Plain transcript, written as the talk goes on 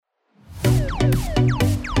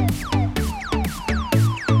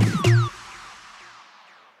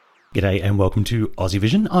G'day and welcome to Aussie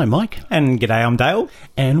Vision. I'm Mike. And g'day, I'm Dale.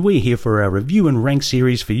 And we're here for our review and rank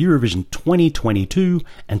series for Eurovision 2022.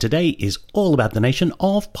 And today is all about the nation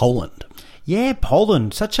of Poland. Yeah,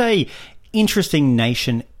 Poland. Such a interesting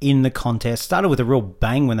nation in the contest. Started with a real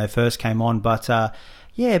bang when they first came on, but a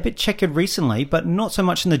bit checkered recently, but not so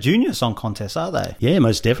much in the junior song contest, are they? Yeah,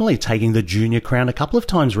 most definitely taking the junior crown a couple of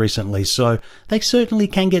times recently, so they certainly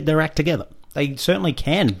can get their act together. They certainly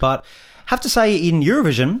can, but have to say in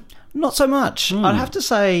Eurovision, not so much. I'd have to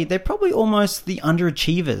say they're probably almost the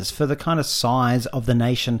underachievers for the kind of size of the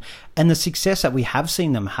nation and the success that we have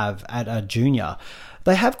seen them have at a junior.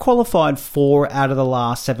 They have qualified 4 out of the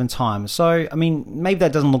last 7 times. So, I mean, maybe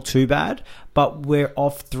that doesn't look too bad, but we're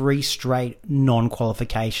off 3 straight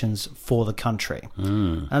non-qualifications for the country.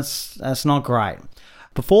 That's not great.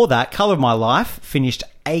 Before that, Colour of My Life finished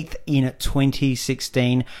 8th in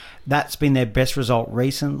 2016. That's been their best result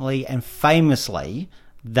recently, and famously,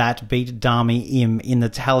 that beat Dami Im in the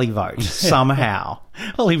tally vote somehow.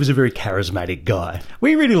 Well, he was a very charismatic guy.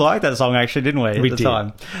 We really liked that song, actually, didn't we, at the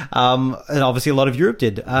time? And obviously a lot of Europe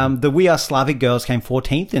did. The We Are Slavic Girls came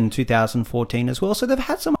 14th in 2014 as well, so they've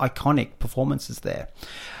had some iconic performances there.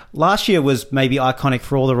 Last year was maybe iconic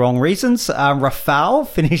for all the wrong reasons. Rafał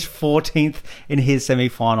finished 14th in his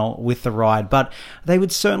semi-final with The Ride, but they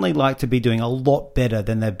would certainly like to be doing a lot better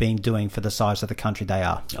than they've been doing for the size of the country they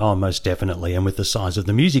are. Oh, most definitely, and with the size of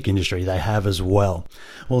the music industry they have as well.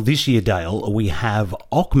 Well, this year, Dale, we have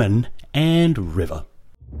Ochman and River.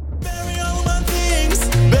 Bury all my things,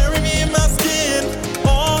 bury me in my skin.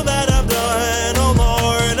 All that I've done, oh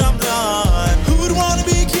Lord, I'm done. Who would want to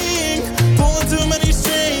be king? Pulling too many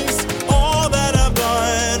strings. All that I've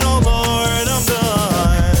done, oh Lord, I'm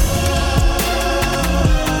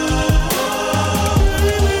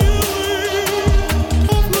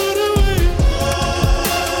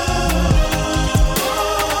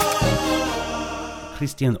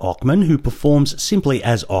Christian Ochman, who performs simply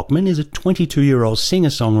as Ochman, is a 22-year-old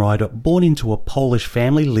singer-songwriter born into a Polish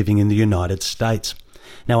family living in the United States.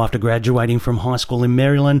 Now, after graduating from high school in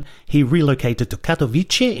Maryland, he relocated to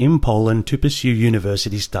Katowice in Poland to pursue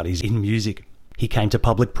university studies in music. He came to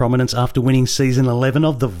public prominence after winning season 11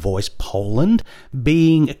 of The Voice Poland,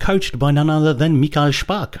 being coached by none other than Michał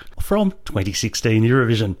Szpak from 2016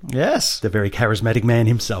 Eurovision. Yes. The very charismatic man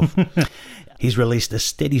himself. He's released a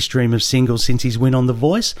steady stream of singles since his win on The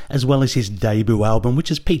Voice, as well as his debut album, which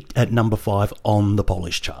has peaked at number 5 on the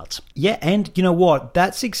Polish charts. Yeah, and you know what?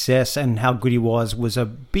 That success and how good he was a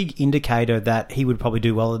big indicator that he would probably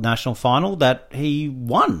do well at the national final, that he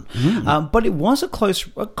won. But it was a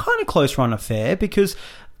kind of close run affair, because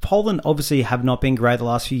Poland obviously have not been great the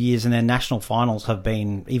last few years, and their national finals have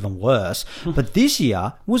been even worse. But this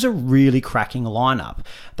year was a really cracking lineup.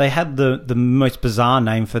 They had the most bizarre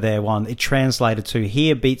name for their one. It translated to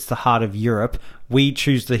 "Here beats the heart of Europe. We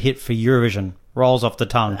choose the hit for Eurovision." Rolls off the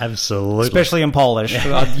tongue. Absolutely. Especially in Polish.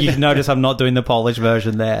 You notice I'm not doing the Polish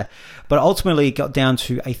version there. But ultimately it got down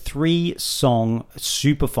to a 3-song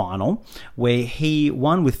super final where he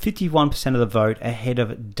won with 51% of the vote ahead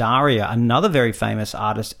of Daria, another very famous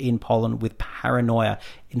artist in Poland, with Paranoia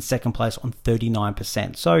in second place on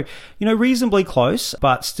 39%. So, reasonably close,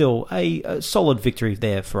 but still a solid victory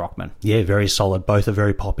there for Ochman. Yeah, very solid. Both are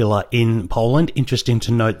very popular in Poland. Interesting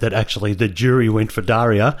to note that actually the jury went for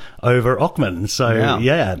Daria over Ochman. So,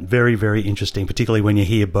 yeah, very, very interesting, particularly when you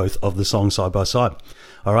hear both of the songs side by side.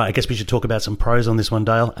 All right, I guess we should talk about some pros on this one,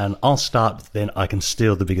 Dale, and I'll start, then I can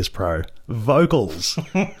steal the biggest pro. Vocals.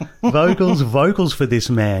 vocals for this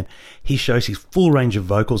man. He shows his full range of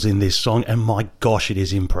vocals in this song, and my gosh, it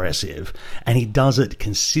is impressive. And he does it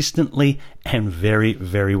consistently and very,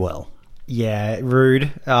 very well. Yeah,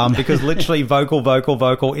 rude. Because literally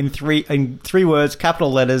vocal in three words,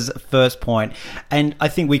 capital letters, first point. And I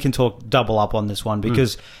think we can talk double up on this one,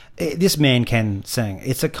 because this man can sing.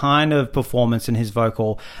 It's a kind of performance in his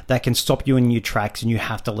vocal that can stop you in your tracks and you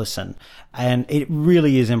have to listen. And it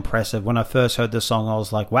really is impressive. When I first heard the song, I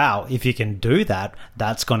was like, wow, if you can do that,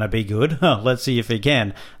 that's going to be good. Let's see if he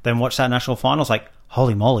can. Then watch that national finals, like,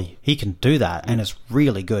 holy moly, he can do that. And it's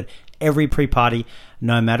really good. Every pre-party,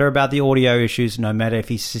 no matter about the audio issues, no matter if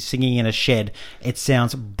he's singing in a shed, it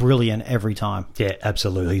sounds brilliant every time. Yeah,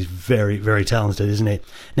 absolutely. He's very, very talented, isn't he?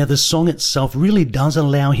 Now, the song itself really does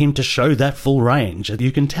allow him to show that full range.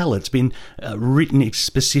 You can tell it's been written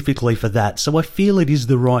specifically for that. So I feel it is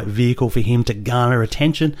the right vehicle for him to garner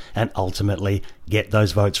attention and ultimately get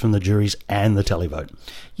those votes from the juries and the televote.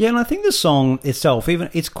 Yeah, and I think the song itself, even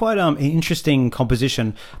it's quite an interesting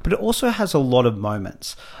composition, but it also has a lot of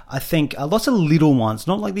moments. I think lots of little ones ones,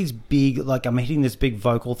 not like these big, like I'm hitting this big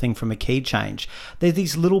vocal thing from a key change. There's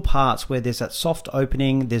these little parts where there's that soft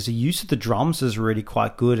opening, there's a use of the drums is really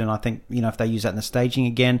quite good, and I think, if they use that in the staging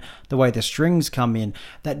again, the way the strings come in,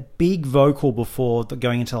 that big vocal before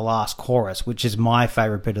going into the last chorus, which is my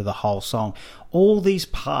favourite bit of the whole song. All these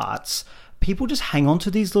parts, people just hang on to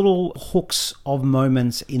these little hooks of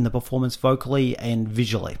moments in the performance vocally and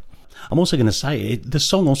visually. I'm also going to say the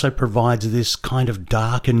song also provides this kind of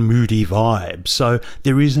dark and moody vibe. So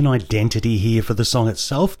there is an identity here for the song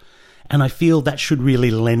itself. And I feel that should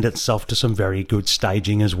really lend itself to some very good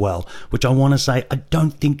staging as well, which I want to say, I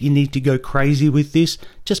don't think you need to go crazy with this.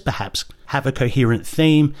 Just perhaps have a coherent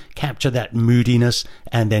theme, capture that moodiness,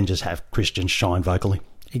 and then just have Christian shine vocally.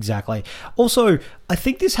 Exactly. Also, I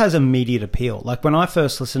think this has immediate appeal. Like when I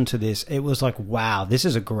first listened to this, it was like, wow, this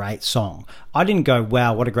is a great song. I didn't go,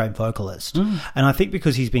 wow, what a great vocalist. And I think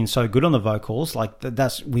because he's been so good on the vocals, like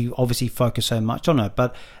we obviously focus so much on it,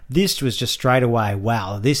 but this was just straight away,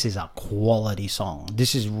 wow, this is a quality song.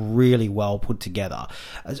 This is really well put together.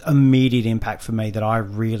 It's immediate impact for me that I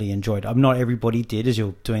really enjoyed. Not everybody did, as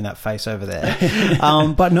you're doing that face over there.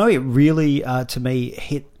 But no, it really, to me,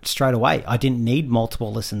 hit straight away. I didn't need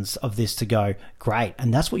multiple listens of this to go, great.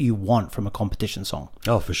 And that's what you want from a competition song.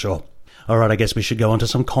 Oh, for sure. All right, I guess we should go on to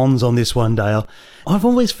some cons on this one, Dale. I've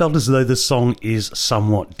always felt as though the song is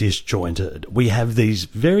somewhat disjointed. We have these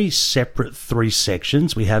very separate three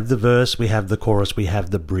sections. We have the verse, we have the chorus, we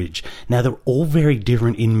have the bridge. Now, they're all very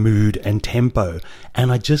different in mood and tempo,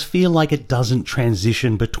 and I just feel like it doesn't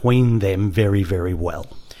transition between them very, very well.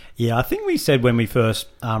 Yeah, I think we said when we first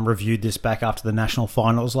reviewed this back after the national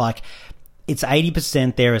finals, like, it's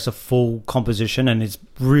 80% there as a full composition, and it's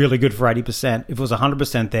really good for 80%. If it was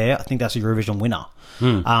 100% there, I think that's a Eurovision winner.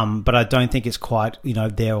 But I don't think it's quite,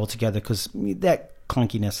 there altogether, because that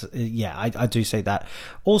clunkiness, I do see that.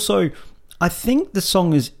 Also, I think the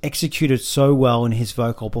song is executed so well in his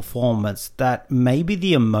vocal performance that maybe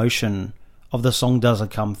the emotion of the song doesn't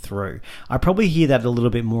come through. I probably hear that a little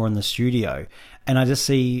bit more in the studio, and I just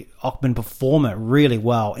see Ockman perform it really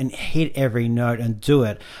well and hit every note and do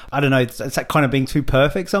it. I don't know, it's that kind of being too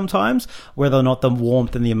perfect sometimes, whether or not the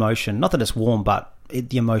warmth and the emotion, not that it's warm, but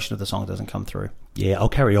the emotion of the song doesn't come through. Yeah, I'll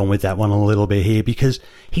carry on with that one a little bit here, because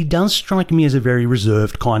he does strike me as a very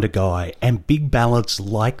reserved kind of guy, and big ballads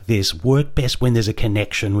like this work best when there's a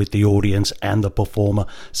connection with the audience and the performer.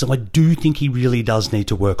 So I do think he really does need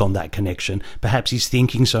to work on that connection. Perhaps he's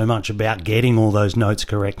thinking so much about getting all those notes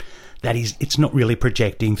correct that it's not really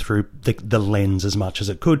projecting through the lens as much as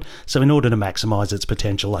it could. So in order to maximise its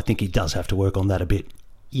potential, I think he does have to work on that a bit.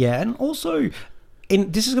 Yeah, and also,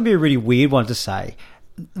 this is going to be a really weird one to say,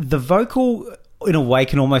 the vocal in a way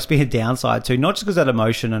can almost be a downside too, not just because of that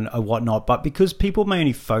emotion and whatnot, but because people may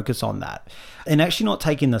only focus on that and actually not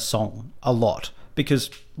take in the song a lot. Because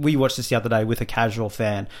we watched this the other day with a casual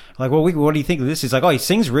fan, like, well, what do you think of this? He's like, oh, he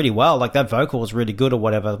sings really well, like that vocal is really good or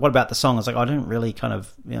whatever. What about the song? I was like, I don't really kind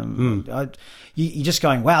of, you're just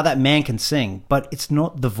going, wow, that man can sing, but it's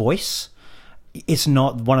not the voice. It's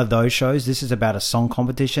not one of those shows. This is about a song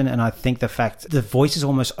competition, and I think the fact the voice is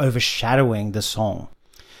almost overshadowing the song.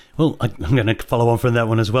 Well, I'm going to follow on from that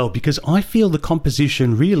one as well, because I feel the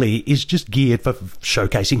composition really is just geared for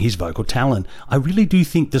showcasing his vocal talent. I really do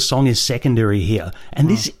think the song is secondary here, and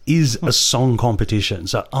this is a song competition.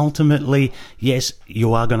 So ultimately, yes,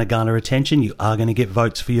 you are going to garner attention, you are going to get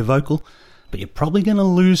votes for your vocal, but you're probably going to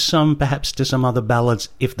lose some, perhaps, to some other ballads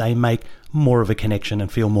if they make more of a connection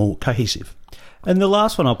and feel more cohesive. And the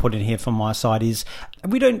last one I'll put in here from my side is,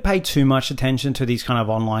 we don't pay too much attention to these kind of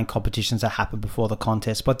online competitions that happen before the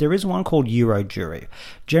contest, but there is one called Eurojury.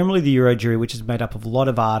 Generally, the Eurojury, which is made up of a lot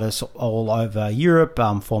of artists all over Europe,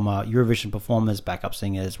 former Eurovision performers, backup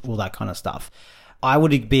singers, all that kind of stuff. I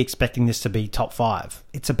would be expecting this to be top 5.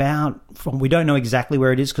 It's about, we don't know exactly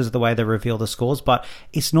where it is because of the way they reveal the scores, but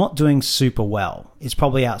it's not doing super well. It's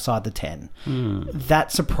probably outside the 10.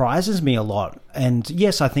 That surprises me a lot. And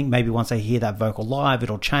yes, I think maybe once I hear that vocal live,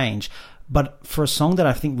 it'll change. But for a song that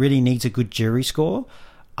I think really needs a good jury score,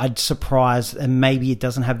 I'd surprise, and maybe it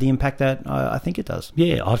doesn't have the impact that I think it does.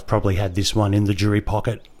 Yeah, I've probably had this one in the jury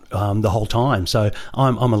pocket the whole time, so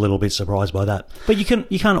I'm a little bit surprised by that. But you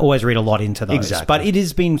can't always read a lot into those. Exactly. But it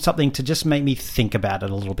has been something to just make me think about it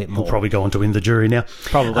a little bit more. We'll probably go on to In the Jury now.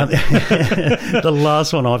 Probably. The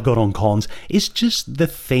last one I've got on cons is just the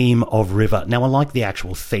theme of River. Now, I like the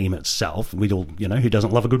actual theme itself. We all, who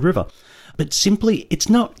doesn't love a good river? But simply, it's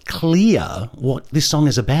not clear what this song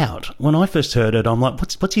is about. When I first heard it, I'm like,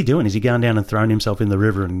 what's he doing? Is he going down and throwing himself in the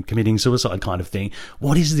river and committing suicide kind of thing?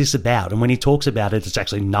 What is this about? And when he talks about it, it's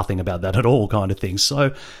actually nothing about that at all kind of thing.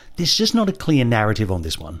 So there's just not a clear narrative on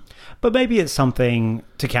this one. But maybe it's something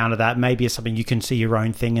to counter that. Maybe it's something you can see your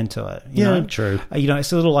own thing into it. You know? True.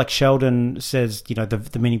 It's a little like Sheldon says,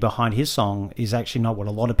 the meaning behind his song is actually not what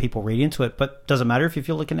a lot of people read into it. But does it matter if you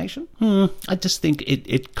feel the connection? I just think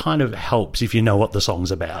it kind of helps if you know what the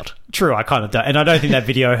song's about. True, I kind of do. And I don't think that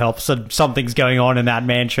video helps. Something's going on in that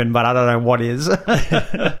mansion, but I don't know what is.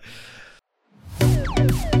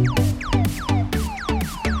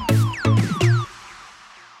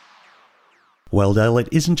 Well, Dale, it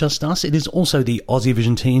isn't just us, it is also the Aussie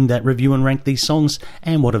Vision team that review and rank these songs,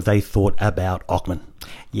 and what have they thought about Ochman?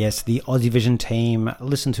 Yes, the Aussie Vision team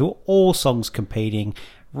listened to all songs competing,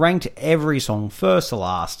 ranked every song first to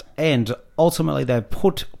last, and ultimately they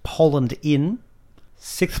put Poland in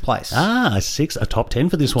 6th place. A top 10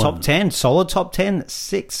 for this one. Top 10, solid top 10,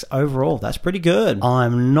 6 overall. That's pretty good.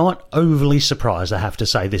 I'm not overly surprised, I have to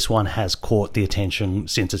say. This one has caught the attention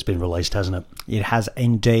since it's been released, hasn't it? It has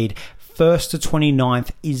indeed. 1st to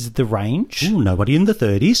 29th is the range. Ooh, nobody in the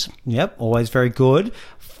 30s. Yep, always very good.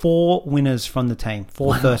 4 winners from the team,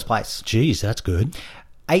 4 first place. Jeez, that's good.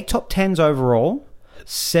 8 top 10s overall.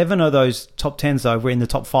 7 of those top 10s, though, were in the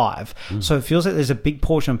top 5. So it feels like there's a big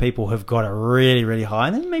portion of people who've got it really, really high.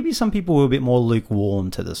 And then maybe some people who are a bit more lukewarm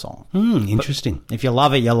to the song. Interesting. But if you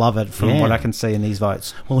love it, you love it, from what I can see in these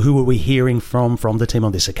votes. Well, who are we hearing from the team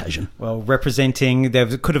on this occasion? Well, representing,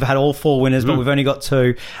 they could have had all 4 winners, but we've only got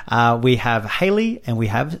 2. We have Hayley and we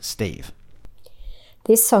have Steve.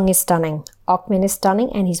 This song is stunning. Ochman is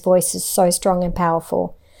stunning and his voice is so strong and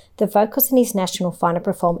powerful. The vocals in his national final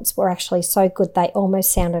performance were actually so good they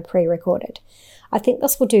almost sounded pre-recorded. I think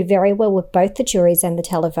this will do very well with both the juries and the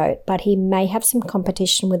televote, but he may have some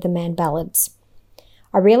competition with the man ballads.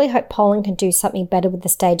 I really hope Poland can do something better with the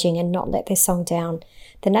staging and not let this song down.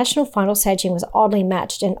 The national final staging was oddly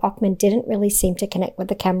matched and Ochman didn't really seem to connect with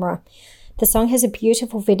the camera. The song has a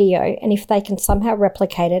beautiful video, and if they can somehow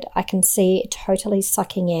replicate it, I can see it totally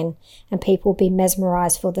sucking in and people will be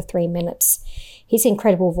mesmerised for the 3 minutes. His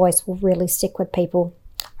incredible voice will really stick with people.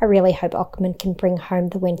 I really hope Ochman can bring home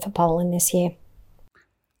the win for Poland this year.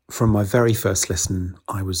 From my very first listen,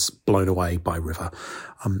 I was blown away by River,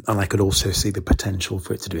 and I could also see the potential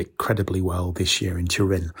for it to do incredibly well this year in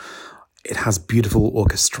Turin. It has beautiful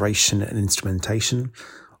orchestration and instrumentation.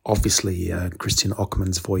 Obviously, Christian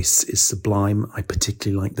Ochman's voice is sublime. I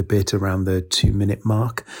particularly like the bit around the 2-minute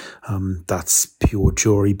mark. That's pure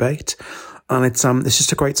jury bait. And it's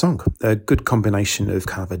just a great song. A good combination of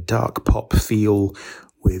kind of a dark pop feel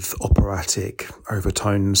with operatic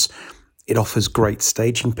overtones. It offers great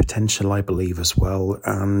staging potential, I believe, as well.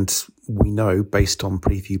 And we know, based on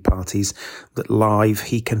preview parties, that live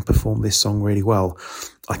he can perform this song really well.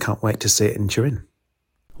 I can't wait to see it in Turin.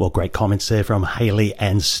 Well, great comments there from Hayley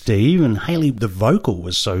and Steve. And Hayley, the vocal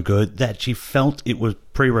was so good that she felt it was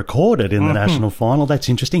pre-recorded in the national final. That's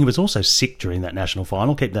interesting. He was also sick during that national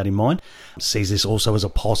final. Keep that in mind. Sees this also as a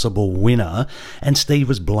possible winner. And Steve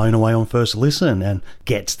was blown away on first listen and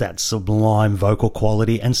gets that sublime vocal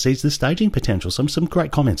quality and sees the staging potential. Some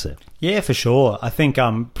great comments there. Yeah, for sure. I think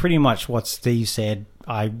pretty much what Steve said,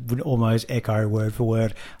 I would almost echo word for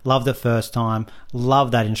word. Loved it first time.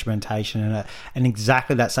 Loved that instrumentation in it. And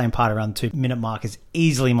exactly that same part around the 2-minute mark is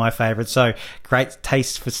easily my favourite. So great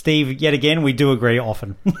taste for Steve. Yet again, we do agree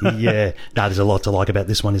often. Yeah, there's a lot to like about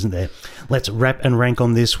this one, isn't there? Let's wrap and rank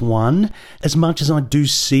on this one. As much as I do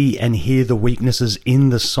see and hear the weaknesses in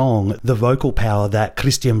the song, the vocal power that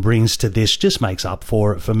Christian brings to this just makes up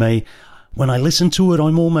for it for me. When I listen to it,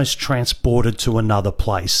 I'm almost transported to another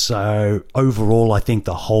place. So overall, I think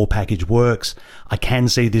the whole package works. I can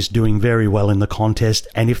see this doing very well in the contest.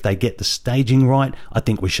 And if they get the staging right, I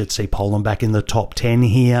think we should see Poland back in the top 10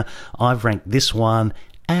 here. I've ranked this one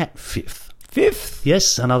at 5th. 5th?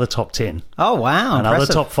 Yes, another top 10. Oh, wow. Another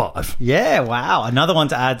Impressive. top 5. Yeah, wow. Another one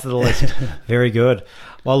to add to the list. Very good.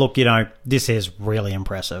 Well, look, this is really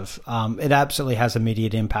impressive. It absolutely has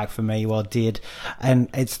immediate impact for me. Well, it did. And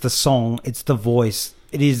it's the song, it's the voice,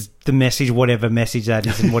 it is the message, whatever message that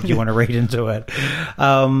is and what you want to read into it.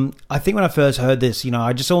 I think when I first heard this,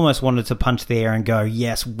 I just almost wanted to punch the air and go,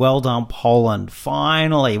 yes, well done, Poland.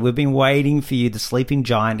 Finally, we've been waiting for you. The sleeping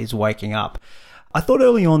giant is waking up. I thought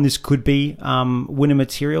early on this could be winner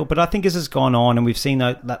material, but I think as it's gone on and we've seen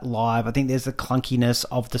that live, I think there's the clunkiness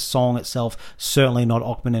of the song itself, certainly not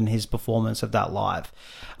Ochman and his performance of that live.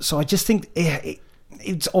 So I just think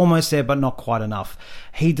it's almost there, but not quite enough.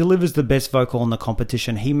 He delivers the best vocal in the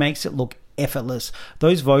competition. He makes it look effortless.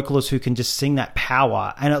 Those vocalists who can just sing that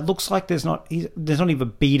power, and it looks like there's not even a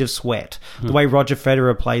bead of sweat. The way Roger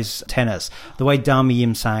Federer plays tennis, the way Dami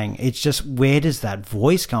Yim sang, it's just, where does that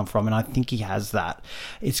voice come from? And I think he has that.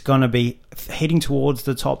 It's going to be heading towards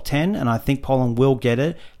the top 10, and I think Poland will get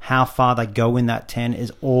it. How far they go in that 10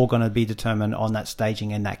 is all going to be determined on that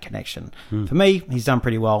staging and that connection. For me, he's done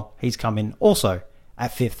pretty well. He's come in also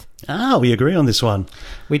at 5th. We agree on this one.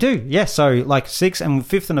 We do, yeah. So like 6th and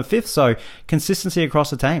 5th and a 5th. So consistency across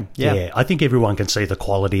the team. Yeah, I think everyone can see the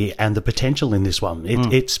quality and the potential in this one.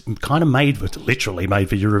 It's kind of literally made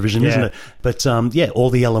for Eurovision, isn't it? But all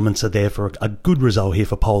the elements are there for a good result here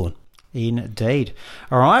for Poland. Indeed.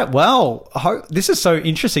 All right. Well, this is so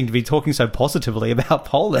interesting to be talking so positively about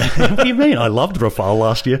Poland. What do you mean? I loved Rafał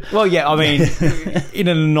last year. Well, yeah, I mean, in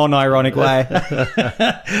a non-ironic way.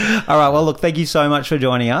 All right. Well, look, thank you so much for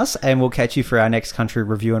joining us, and we'll catch you for our next country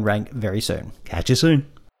review and rank very soon. Catch you soon.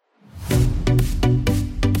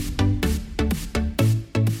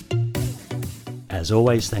 As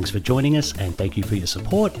always, thanks for joining us and thank you for your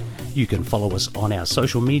support. You can follow us on our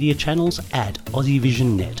social media channels at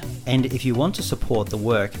AussieVisionNet. And if you want to support the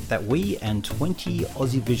work that we and 20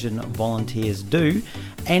 Aussie Vision volunteers do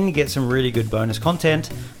and get some really good bonus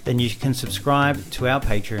content, then you can subscribe to our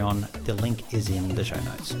Patreon. The link is in the show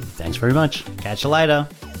notes. Thanks very much. Catch you later.